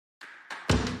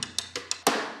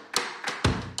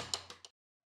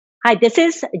Hi, this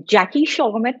is Jackie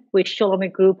Sholoman with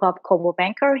Sholoman Group of Coldwell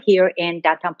Banker here in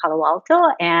downtown Palo Alto.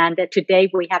 And today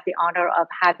we have the honor of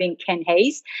having Ken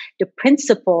Hayes, the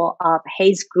principal of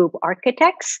Hayes Group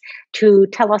Architects, to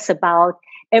tell us about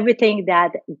everything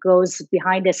that goes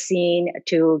behind the scene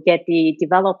to get the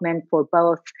development for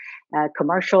both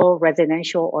commercial,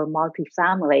 residential, or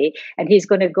multifamily. And he's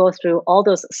going to go through all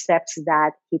those steps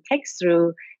that he takes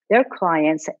through their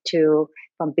clients to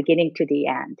from beginning to the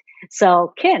end.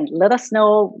 So, Ken, let us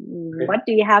know Great. what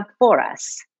do you have for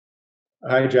us?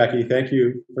 Hi, Jackie. Thank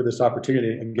you for this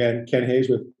opportunity. Again, Ken Hayes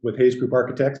with Hayes Group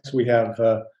Architects. We have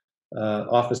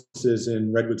offices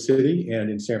in Redwood City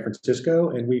and in San Francisco,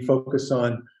 and we focus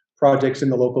on projects in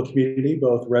the local community,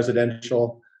 both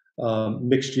residential,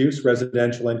 mixed use,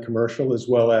 residential and commercial, as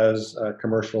well as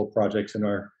commercial projects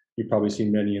you've probably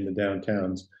seen many in the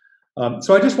downtowns.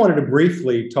 So I just wanted to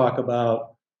briefly talk about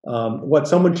what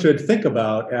someone should think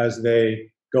about as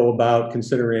they go about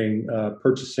considering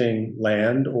purchasing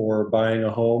land or buying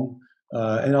a home,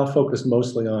 and I'll focus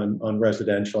mostly on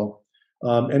residential,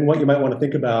 and what you might want to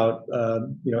think about,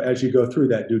 as you go through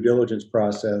that due diligence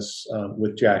process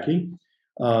with Jackie.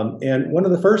 And one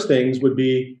of the first things would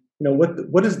be,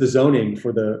 what is the zoning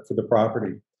for the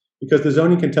property? Because the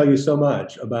zoning can tell you so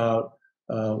much about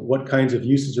what kinds of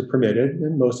uses are permitted,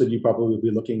 and most of you probably will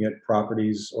be looking at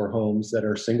properties or homes that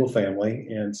are single family,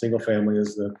 and single family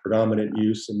is the predominant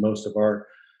use in most of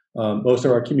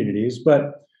our communities.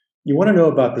 But you want to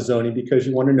know about the zoning because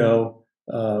you want to know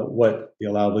what the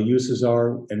allowable uses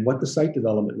are and what the site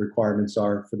development requirements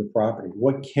are for the property.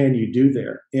 What can you do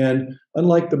there? And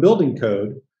unlike the building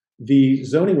code, the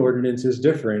zoning ordinance is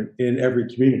different in every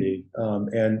community.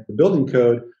 And the building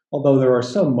code, although there are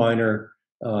some minor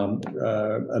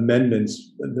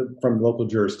amendments from local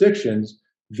jurisdictions,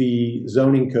 the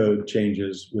zoning code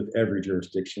changes with every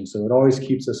jurisdiction. So it always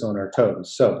keeps us on our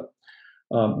toes. So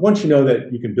once you know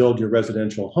that you can build your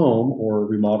residential home or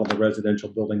remodel the residential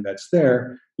building that's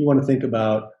there, you want to think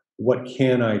about, what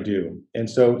can I do? And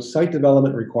so site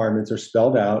development requirements are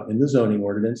spelled out in the zoning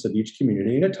ordinance of each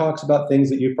community, and it talks about things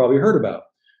that you've probably heard about: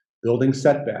 building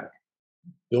setback,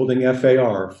 building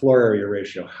FAR, floor area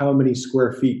ratio, how many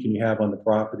square feet can you have on the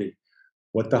property,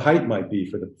 what the height might be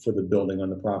for the building on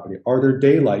the property. Are there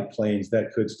daylight planes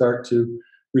that could start to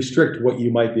restrict what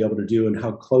you might be able to do and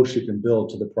how close you can build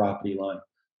to the property line?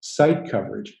 Site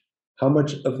coverage, how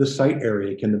much of the site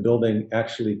area can the building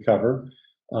actually cover,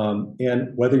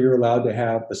 and whether you're allowed to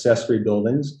have accessory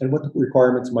buildings and what the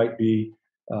requirements might be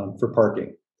for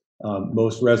parking.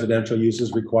 Most residential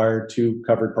uses require 2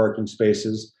 covered parking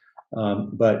spaces.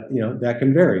 But that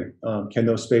can vary. Can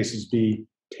those spaces be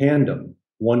tandem,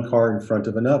 one car in front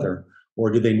of another, or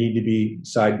do they need to be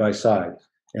side by side?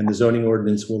 And the zoning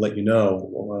ordinance will let you know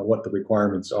what the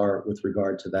requirements are with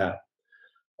regard to that.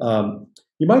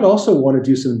 You might also want to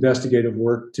do some investigative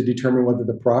work to determine whether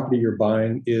the property you're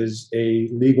buying is a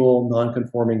legal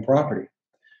non-conforming property.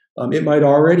 It might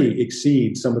already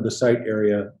exceed some of the site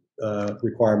area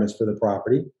requirements for the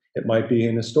property. It might be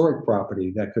an historic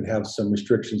property that could have some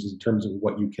restrictions in terms of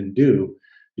what you can do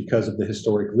because of the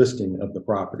historic listing of the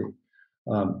property.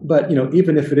 But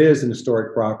even if it is an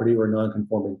historic property or a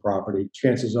non-conforming property,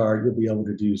 chances are you'll be able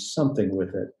to do something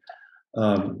with it.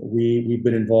 We've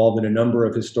been involved in a number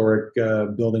of historic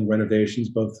building renovations,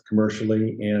 both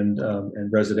commercially and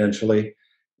residentially.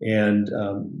 And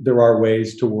there are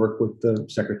ways to work with the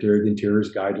Secretary of the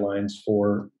Interior's guidelines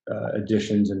for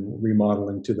additions and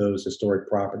remodeling to those historic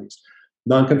properties.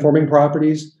 Non-conforming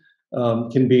properties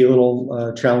can be a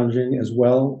little challenging as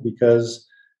well, because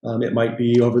it might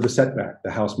be over the setback.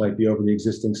 The house might be over the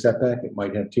existing setback. It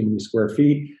might have too many square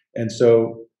feet. And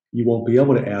so you won't be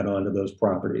able to add on to those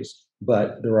properties.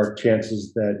 But there are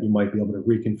chances that you might be able to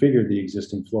reconfigure the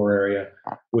existing floor area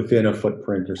within a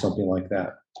footprint or something like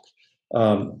that.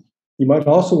 You might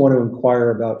also want to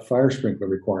inquire about fire sprinkler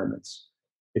requirements.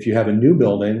 If you have a new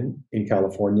building in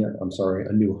California,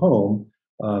 a new home,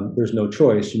 there's no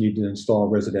choice. You need to install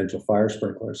residential fire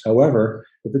sprinklers. However,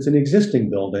 if it's an existing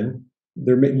building,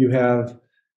 you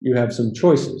have some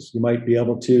choices. You might be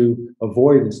able to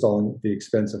avoid installing the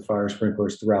expensive fire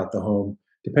sprinklers throughout the home,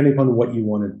 depending upon what you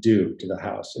want to do to the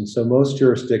house. And so most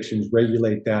jurisdictions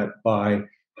regulate that by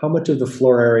how much of the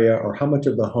floor area or how much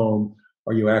of the home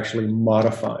are you actually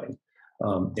modifying?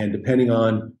 And depending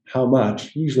on how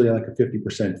much, usually like a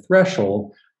 50%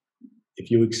 threshold,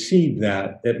 if you exceed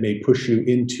that, it may push you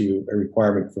into a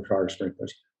requirement for fire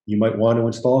sprinklers. You might want to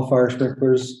install fire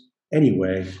sprinklers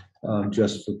anyway,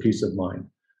 just for peace of mind.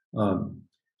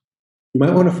 You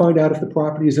might want to find out if the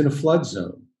property is in a flood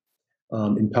zone.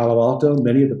 In Palo Alto,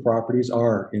 many of the properties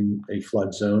are in a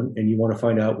flood zone, and you want to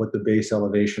find out what the base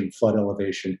elevation, flood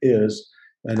elevation is,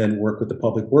 and then work with the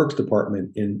Public Works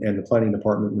Department and the Planning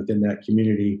Department within that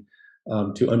community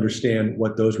to understand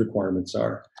what those requirements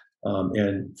are.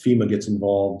 And FEMA gets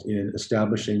involved in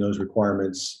establishing those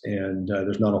requirements, and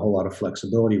there's not a whole lot of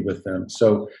flexibility with them.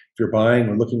 So if you're buying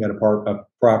or looking at a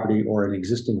property or an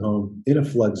existing home in a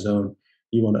flood zone,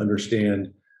 you want to understand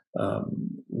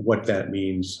what that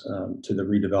means to the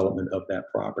redevelopment of that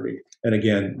property. And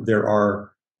again, there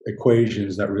are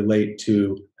equations that relate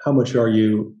to how much are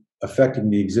you affecting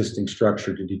the existing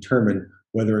structure to determine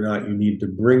whether or not you need to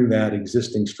bring that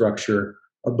existing structure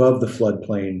above the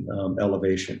floodplain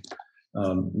elevation.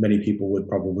 Many people would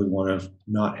probably want to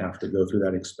not have to go through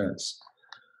that expense.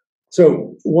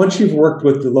 So once you've worked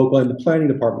with the local, and the planning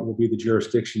department will be the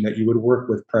jurisdiction that you would work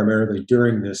with primarily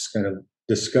during this kind of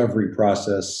discovery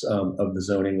process of the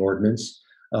zoning ordinance,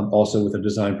 also with a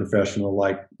design professional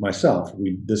like myself.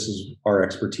 This is our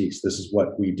expertise. This is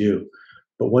what we do.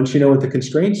 But once you know what the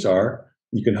constraints are,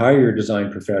 you can hire your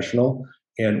design professional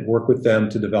and work with them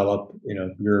to develop,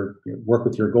 work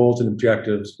with your goals and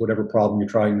objectives, whatever problem you're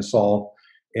trying to solve,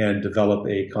 and develop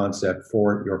a concept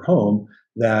for your home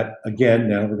that, again,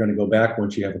 now we're going to go back.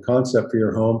 Once you have a concept for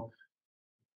your home,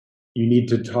 you need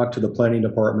to talk to the planning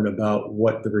department about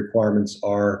what the requirements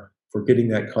are for getting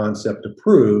that concept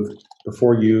approved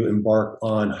before you embark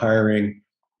on hiring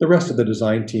the rest of the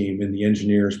design team and the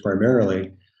engineers primarily,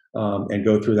 and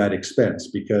go through that expense,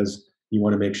 because you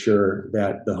want to make sure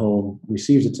that the home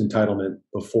receives its entitlement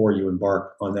before you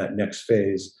embark on that next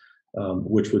phase,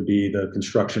 which would be the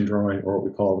construction drawing, or what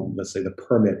we call, let's say, the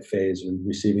permit phase, and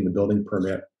receiving the building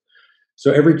permit.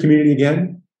 So every community,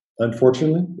 again,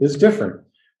 unfortunately, is different.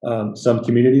 Some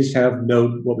communities have no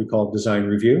what we call design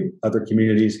review. Other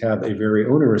communities have a very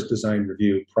onerous design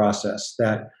review process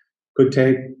that could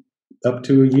take up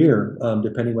to a year,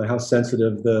 depending on how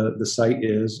sensitive the site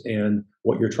is and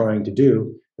what you're trying to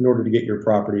do in order to get your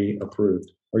property approved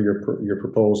or your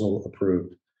proposal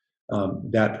approved.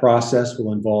 That process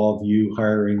will involve you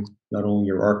hiring not only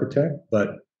your architect,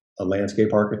 but a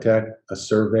landscape architect, a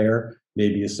surveyor,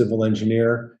 maybe a civil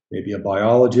engineer, maybe a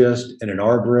biologist and an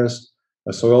arborist,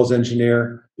 a soils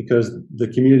engineer, because the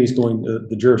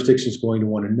the jurisdiction is going to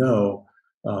want to know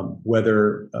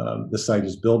whether the site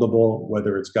is buildable,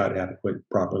 whether it's got adequate,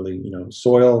 properly,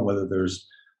 soil, whether there's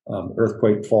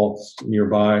earthquake faults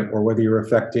nearby, or whether you're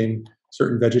affecting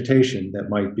certain vegetation that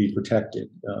might be protected,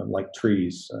 like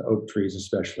trees, oak trees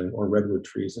especially, or redwood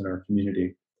trees in our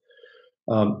community.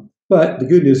 But the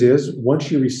good news is, once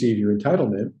you receive your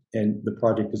entitlement and the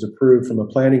project is approved from a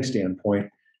planning standpoint,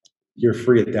 you're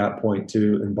free at that point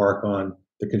to embark on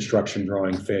the construction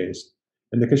drawing phase.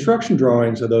 And the construction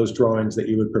drawings are those drawings that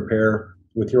you would prepare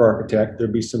with your architect.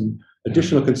 There'd be some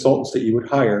additional consultants that you would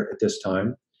hire at this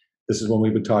time. This is when we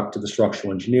would talk to the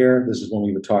structural engineer. This is when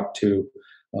we would talk to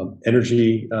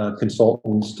energy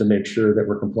consultants to make sure that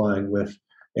we're complying with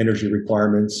energy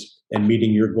requirements and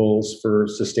meeting your goals for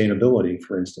sustainability,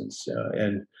 for instance,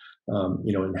 and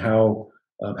how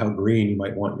green you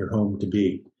might want your home to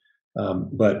be.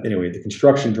 But anyway, the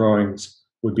construction drawings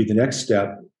would be the next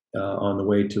step on the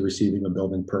way to receiving a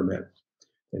building permit.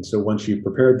 And so once you've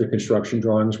prepared the construction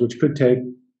drawings, which could take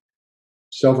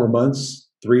several months,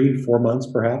 3-4 months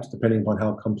perhaps, depending upon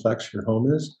how complex your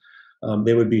home is,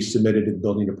 they would be submitted to the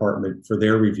building department for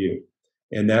their review.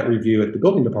 And that review at the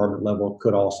building department level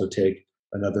could also take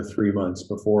another 3 months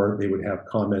before they would have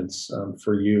comments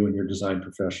for you and your design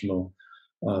professional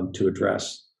to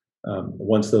address.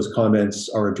 Once those comments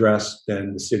are addressed,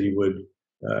 then the city would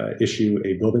issue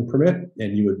a building permit,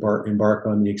 and you would embark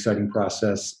on the exciting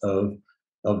process of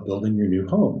building your new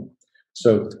home.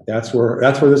 So that's where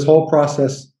this whole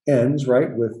process ends,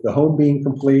 right? With the home being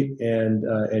complete,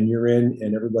 and you're in,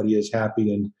 and everybody is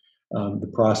happy, and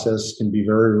the process can be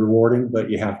very rewarding. But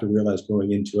you have to realize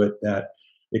going into it that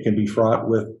it can be fraught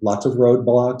with lots of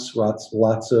roadblocks,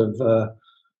 lots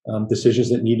of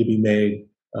decisions that need to be made.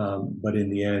 But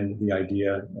in the end, the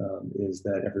idea is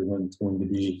that everyone's going to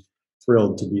be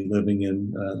thrilled to be living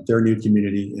in their new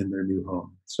community, in their new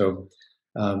home. So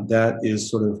that is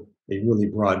sort of a really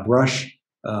broad brush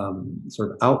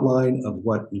sort of outline of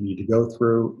what you need to go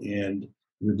through, and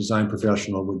your design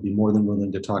professional would be more than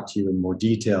willing to talk to you in more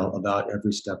detail about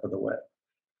every step of the way.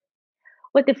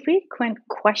 Well, the frequent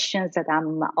questions that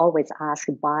I'm always asked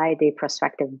by the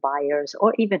prospective buyers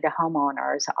or even the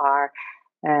homeowners are,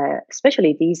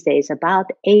 especially these days, about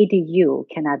ADU.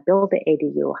 Can I build the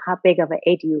ADU? How big of an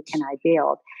ADU can I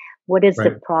build? What is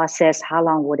the Right. process? How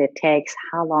long would it take?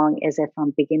 How long is it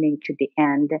from beginning to the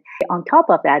end? On top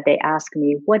of that, they ask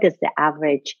me, what is the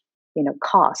average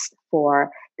cost for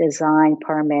design,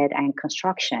 permit, and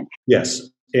construction. Yes,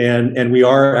 and we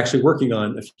are actually working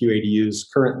on a few ADUs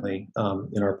currently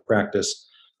in our practice.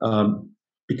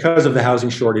 Because of the housing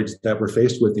shortage that we're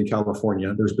faced with in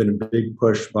California, there's been a big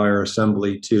push by our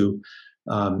assembly to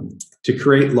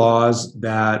create laws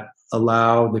that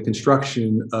allow the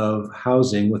construction of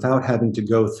housing without having to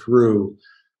go through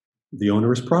the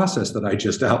onerous process that I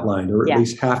just outlined, or at Yeah.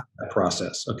 least half that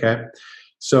process. Okay.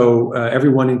 So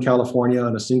everyone in California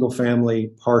on a single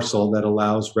family parcel that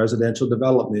allows residential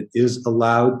development is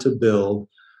allowed to build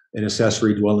an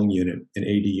accessory dwelling unit, an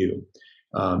ADU.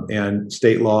 And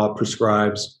state law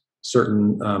prescribes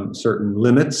certain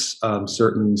limits,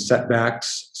 certain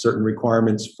setbacks, certain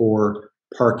requirements for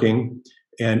parking,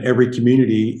 and every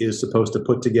community is supposed to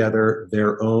put together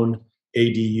their own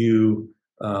ADU,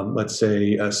 let's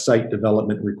say, site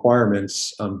development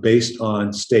requirements based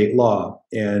on state law.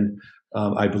 And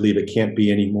I believe it can't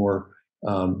be any more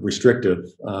restrictive.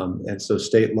 And so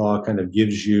state law kind of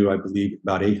gives you, I believe,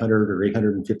 about 800 or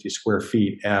 850 square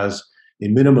feet as a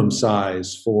minimum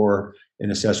size for an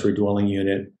accessory dwelling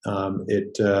unit.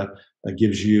 It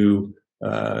gives you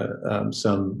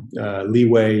some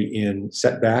leeway in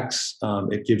setbacks.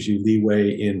 It gives you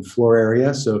leeway in floor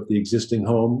area. So if the existing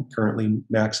home currently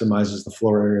maximizes the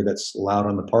floor area that's allowed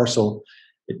on the parcel,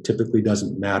 it typically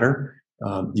doesn't matter.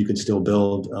 You can still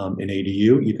build an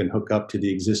ADU. You can hook up to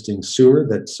the existing sewer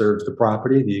that serves the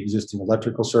property, the existing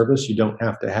electrical service. You don't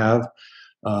have to have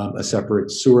a separate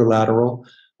sewer lateral.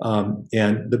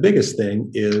 And the biggest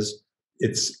thing is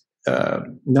it's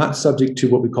not subject to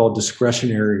what we call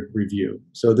discretionary review.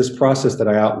 So this process that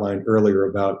I outlined earlier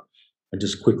about, I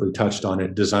just quickly touched on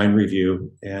it, design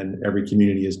review, and every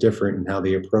community is different in how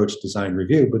they approach design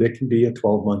review, but it can be a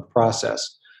 12-month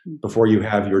process before you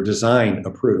have your design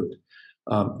approved.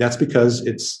 That's because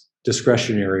it's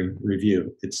discretionary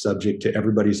review. It's subject to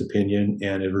everybody's opinion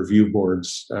and a review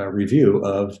board's review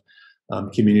of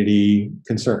community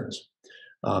concerns,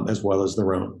 as well as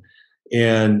their own.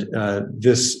 And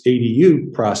this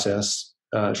ADU process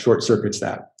short circuits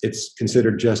that. It's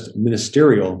considered just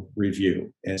ministerial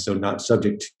review, and so not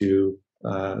subject to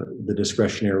the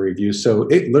discretionary review. So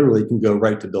it literally can go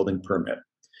right to building permit.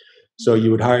 So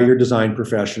you would hire your design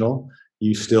professional.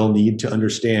 You still need to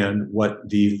understand what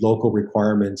the local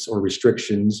requirements or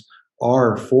restrictions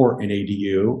are for an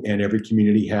ADU, and every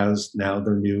community has now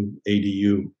their new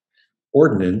ADU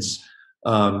ordinance.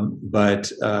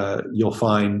 But you'll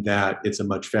find that it's a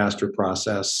much faster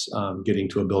process getting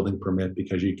to a building permit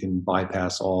because you can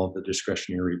bypass all of the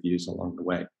discretionary reviews along the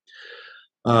way.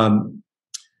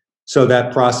 So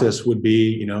that process would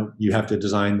be, you have to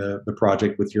design the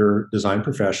project with your design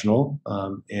professional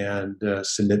and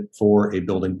submit for a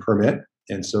building permit.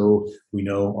 And so we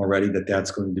know already that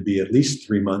that's going to be at least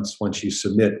 3 months once you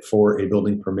submit for a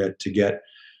building permit to get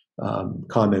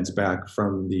comments back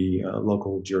from the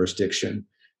local jurisdiction.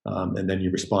 And then you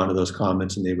respond to those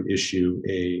comments and they would issue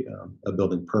a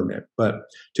building permit. But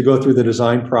to go through the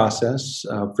design process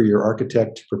for your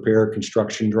architect to prepare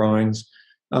construction drawings,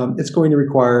 it's going to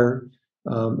require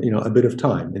a bit of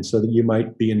time. And so that you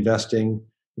might be investing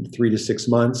 3 to 6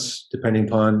 months, depending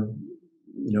upon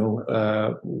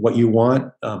what you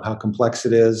want, how complex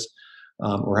it is,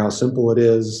 or how simple it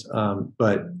is.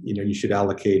 But you should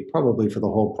allocate probably for the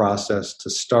whole process to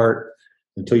start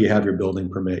until you have your building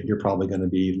permit. You're probably going to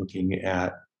be looking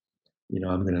at,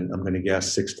 I'm going to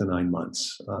guess 6 to 9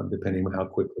 months, depending on how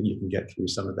quickly you can get through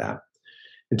some of that.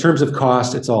 In terms of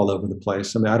cost, it's all over the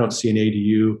place. I mean, I don't see an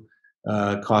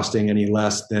ADU costing any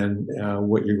less than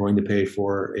what you're going to pay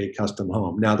for a custom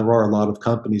home. Now, there are a lot of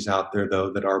companies out there, though,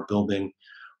 that are building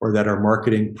or that are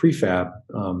marketing prefab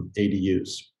ADUs.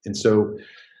 And so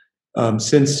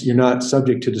since you're not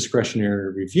subject to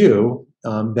discretionary review,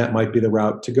 that might be the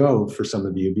route to go for some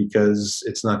of you, because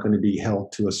it's not going to be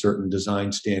held to a certain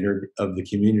design standard of the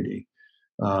community.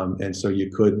 And so you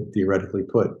could theoretically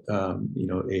put,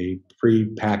 a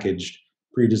pre-packaged,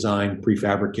 pre-designed,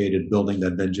 prefabricated building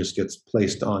that then just gets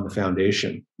placed on the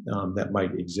foundation that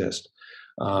might exist.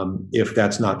 If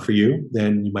that's not for you,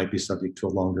 then you might be subject to a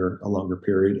longer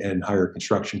period and higher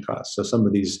construction costs. So some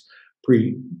of these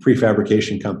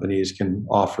prefabrication companies can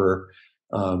offer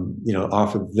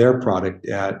their product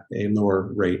at a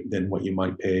lower rate than what you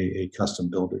might pay a custom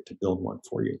builder to build one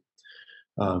for you.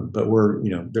 But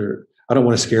I don't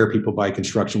want to scare people by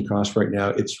construction costs right now.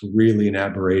 It's really an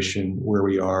aberration where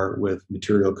we are with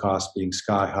material costs being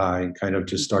sky high and kind of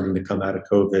just starting to come out of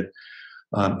COVID.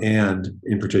 And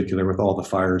in particular with all the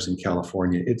fires in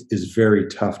California, it is very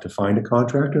tough to find a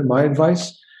contractor. My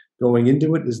advice going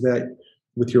into it is that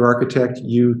with your architect,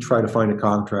 you try to find a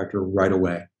contractor right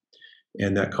away.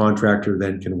 And that contractor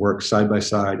then can work side by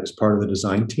side as part of the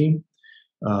design team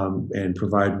and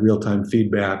provide real-time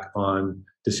feedback on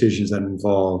decisions that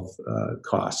involve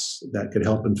costs that could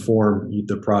help inform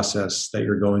the process that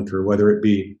you're going through, whether it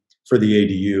be for the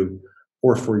ADU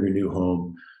or for your new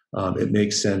home. It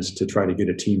makes sense to try to get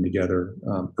a team together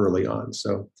early on.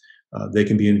 So they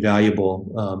can be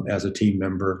invaluable as a team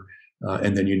member.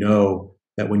 And then you know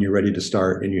that when you're ready to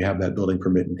start and you have that building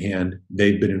permit in hand,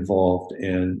 they've been involved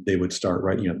and they would start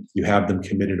right. You have them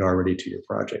committed already to your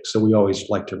project. So we always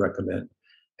like to recommend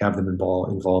have them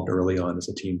involved early on as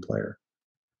a team player.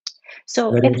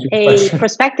 So That if answer your a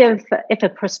question?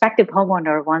 prospective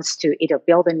homeowner wants to either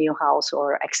build a new house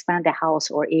or expand the house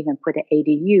or even put an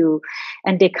ADU,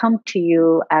 and they come to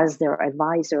you as their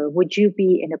advisor, would you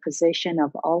be in a position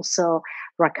of also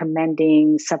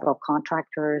recommending several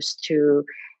contractors to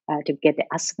get the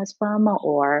estimates from,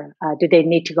 or do they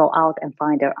need to go out and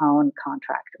find their own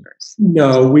contractors?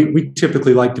 No, we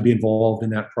typically like to be involved in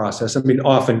that process. I mean,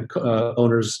 often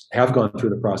owners have gone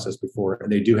through the process before,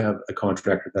 and they do have a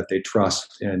contractor that they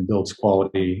trust and builds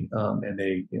quality, and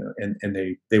they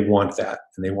want that,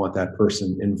 and they want that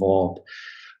person involved.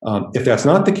 If that's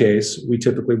not the case, we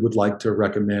typically would like to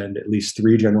recommend at least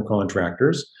 3 general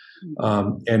contractors.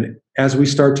 And as we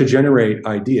start to generate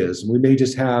ideas, we may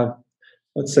just have,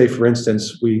 let's say, for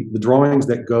instance, the drawings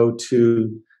that go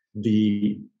to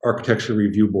the architecture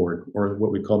review board, or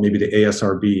what we call maybe the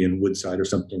ASRB in Woodside or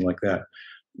something like that.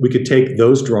 We could take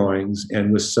those drawings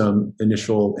and with some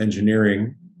initial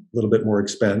engineering, a little bit more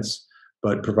expense,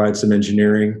 but provide some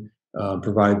engineering,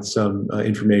 provide some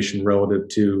information relative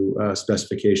to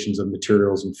specifications of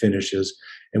materials and finishes.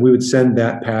 And we would send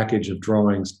that package of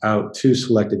drawings out to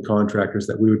selected contractors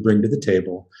that we would bring to the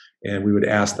table, and we would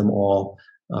ask them all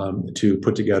to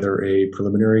put together a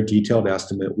preliminary detailed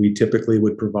estimate. We typically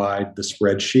would provide the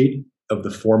spreadsheet of the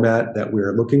format that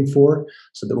we're looking for,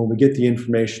 so that when we get the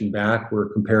information back, we're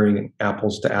comparing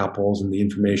apples to apples, and the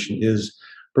information is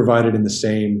provided in the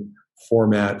same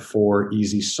format for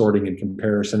easy sorting and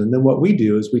comparison. And then what we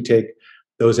do is we take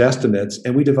those estimates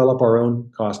and we develop our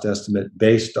own cost estimate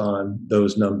based on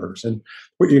those numbers. And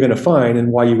what you're going to find,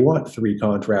 and why you want 3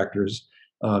 contractors,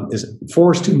 is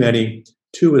 4 is too many,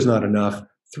 2 is not enough,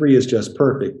 3 is just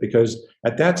perfect, because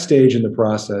at that stage in the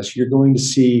process, you're going to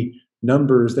see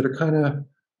numbers that are kind of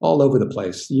all over the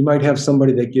place. You might have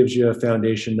somebody that gives you a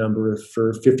foundation number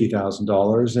for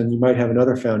 $50,000, and you might have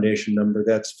another foundation number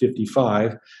that's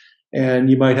 55, and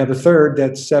you might have a third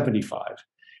that's 75.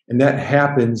 And that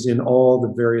happens in all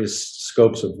the various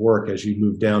scopes of work as you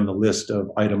move down the list of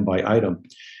item by item.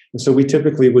 And so we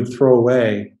typically would throw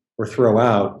away or throw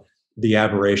out the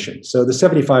aberration. So the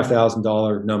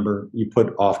 $75,000 number you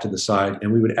put off to the side,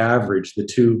 and we would average the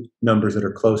 2 numbers that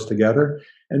are close together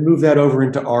and move that over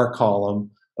into our column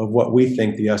of what we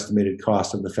think the estimated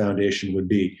cost of the foundation would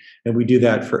be. And we do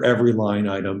that for every line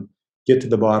item, get to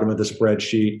the bottom of the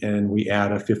spreadsheet, and we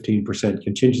add a 15%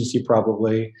 contingency,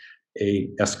 probably a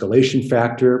escalation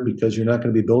factor, because you're not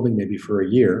going to be building maybe for a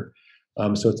year.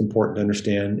 So it's important to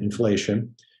understand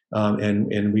inflation.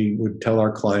 And we would tell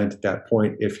our client at that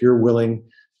point, if you're willing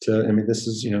to, I mean, this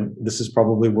is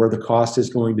probably where the cost is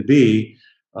going to be.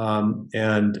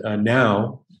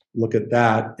 Now look at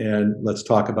that, and let's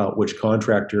talk about which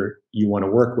contractor you want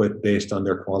to work with based on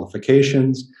their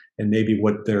qualifications and maybe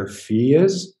what their fee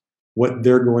is, what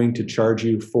they're going to charge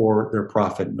you for their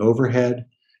profit and overhead,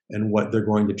 and what they're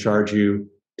going to charge you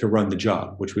to run the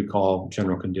job, which we call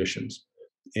general conditions.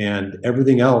 And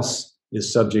everything else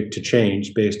is subject to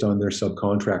change based on their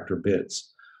subcontractor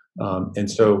bids. And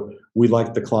so we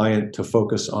like the client to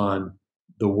focus on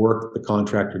the work the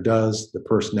contractor does, the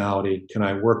personality, can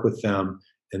I work with them?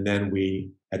 And then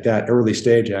at that early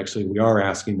stage, actually, we are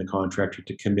asking the contractor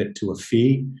to commit to a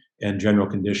fee and general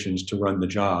conditions to run the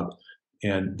job.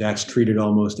 And that's treated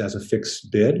almost as a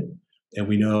fixed bid. And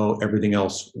we know everything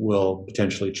else will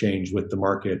potentially change with the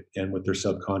market and with their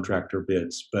subcontractor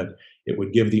bids. But it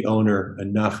would give the owner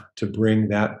enough to bring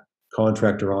that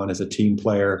contractor on as a team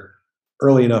player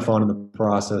early enough on in the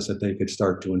process that they could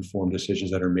start to inform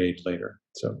decisions that are made later.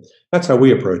 So that's how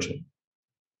we approach it.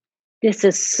 This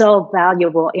is so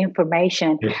valuable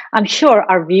information. Yeah. I'm sure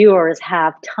our viewers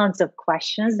have tons of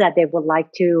questions that they would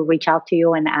like to reach out to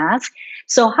you and ask.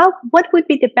 So what would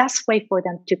be the best way for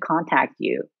them to contact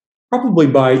you? Probably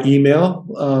by email,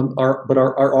 but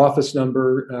our office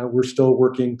number, we're still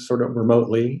working sort of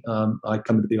remotely. I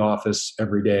come to the office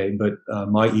every day, but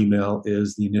my email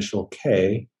is the initial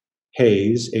K,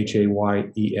 Hayes,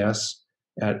 Hayes,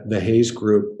 at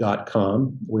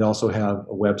thehayesgroup.com. We also have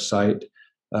a website,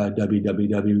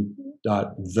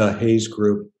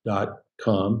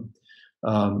 www.thehayesgroup.com.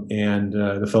 And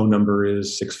the phone number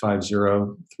is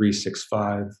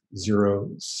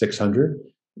 650-365-0600.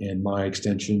 And my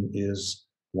extension is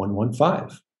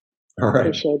 115. All right.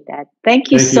 Appreciate that.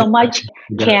 Thank you Thank you. so much,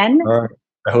 You bet. Ken. All right.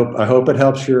 I hope it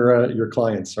helps your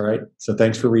clients. All right. So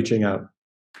thanks for reaching out.